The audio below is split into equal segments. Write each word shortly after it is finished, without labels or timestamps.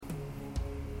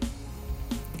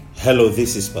Hello,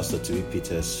 this is Pastor T.V.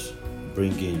 Peters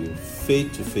bringing you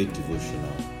Faith to Faith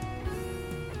devotional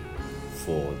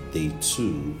for day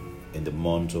 2 in the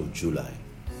month of July.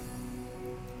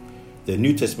 The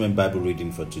New Testament Bible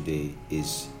reading for today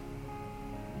is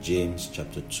James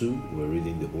chapter 2. We're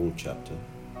reading the whole chapter.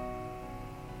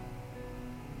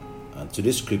 And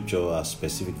today's scripture, our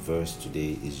specific verse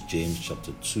today is James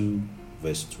chapter 2,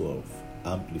 verse 12,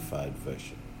 Amplified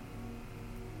Version.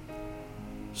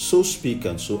 So speak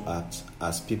and so act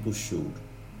as people should,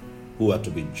 who are to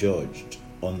be judged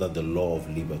under the law of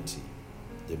liberty,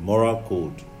 the moral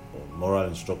code or moral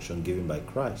instruction given by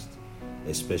Christ,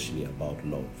 especially about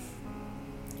love.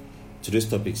 Today's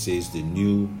topic says the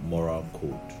new moral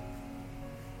code.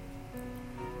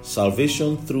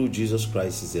 Salvation through Jesus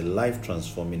Christ is a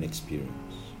life-transforming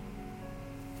experience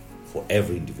for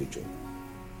every individual.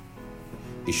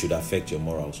 It should affect your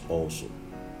morals also.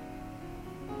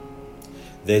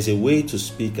 There's a way to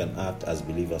speak and act as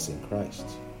believers in Christ.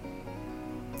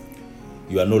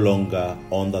 You are no longer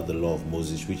under the law of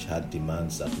Moses, which had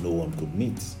demands that no one could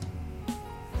meet.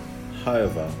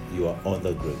 However, you are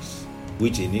under grace,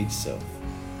 which in itself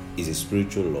is a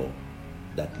spiritual law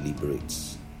that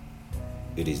liberates.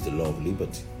 It is the law of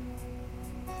liberty.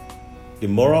 The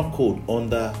moral code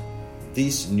under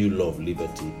this new law of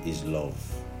liberty is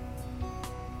love.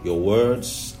 Your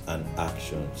words and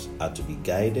actions are to be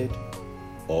guided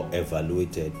or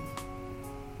evaluated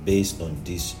based on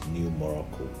this new moral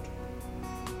code.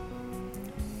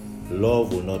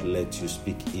 Love will not let you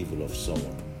speak evil of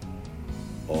someone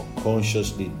or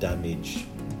consciously damage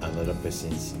another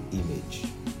person's image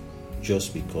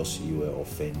just because you were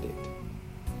offended.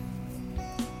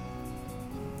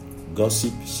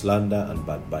 Gossip, slander, and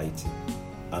backbiting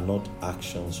are not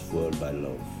actions fueled by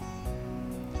love.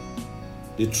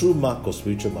 The true mark of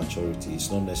spiritual maturity is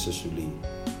not necessarily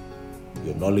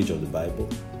your knowledge of the Bible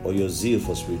or your zeal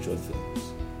for spiritual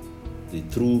things. The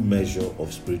true measure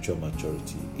of spiritual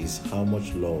maturity is how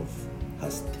much love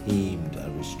has tamed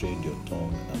and restrained your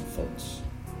tongue and thoughts.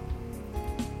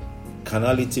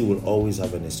 Carnality will always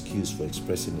have an excuse for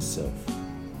expressing itself,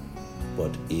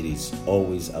 but it is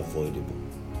always avoidable.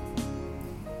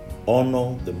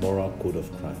 Honor the moral code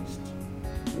of Christ.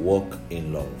 Walk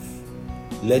in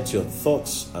love. Let your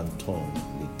thoughts and tongue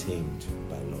be tamed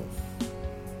by love.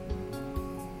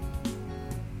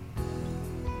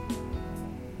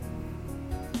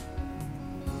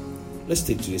 Let's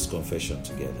take today's confession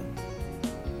together.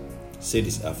 Say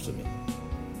this after me.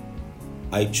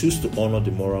 I choose to honor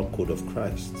the moral code of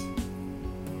Christ.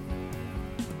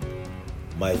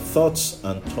 My thoughts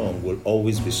and tongue will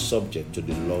always be subject to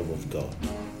the love of God.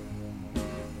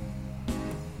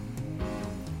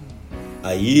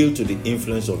 I yield to the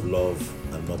influence of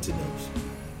love and nothing else.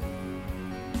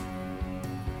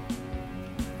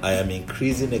 I am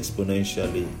increasing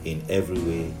exponentially in every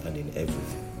way and in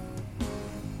everything.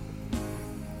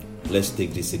 Let's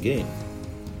take this again.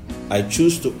 I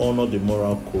choose to honor the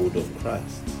moral code of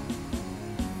Christ.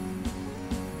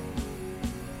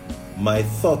 My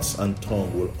thoughts and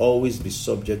tongue will always be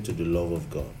subject to the love of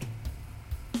God.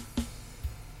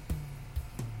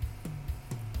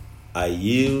 I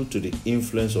yield to the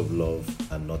influence of love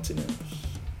and nothing else.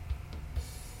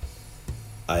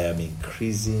 I am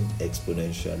increasing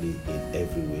exponentially in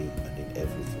every way and in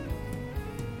everything.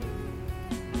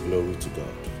 Glory to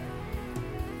God.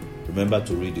 Remember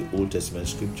to read the Old Testament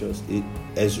scriptures,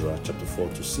 Ezra chapter 4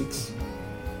 to 6,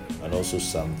 and also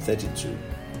Psalm 32.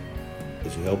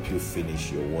 It will help you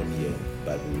finish your 1-year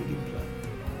Bible reading plan.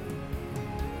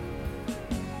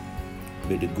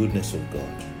 May the goodness of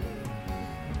God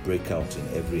break out in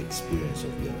every experience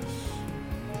of yours.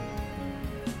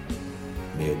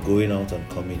 May your going out and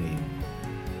coming in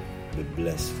be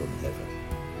blessed from heaven.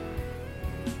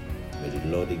 May the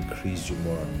Lord increase you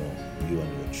more and more, you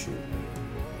and your children.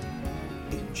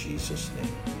 In Jesus'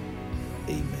 name,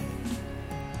 amen.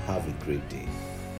 Have a great day.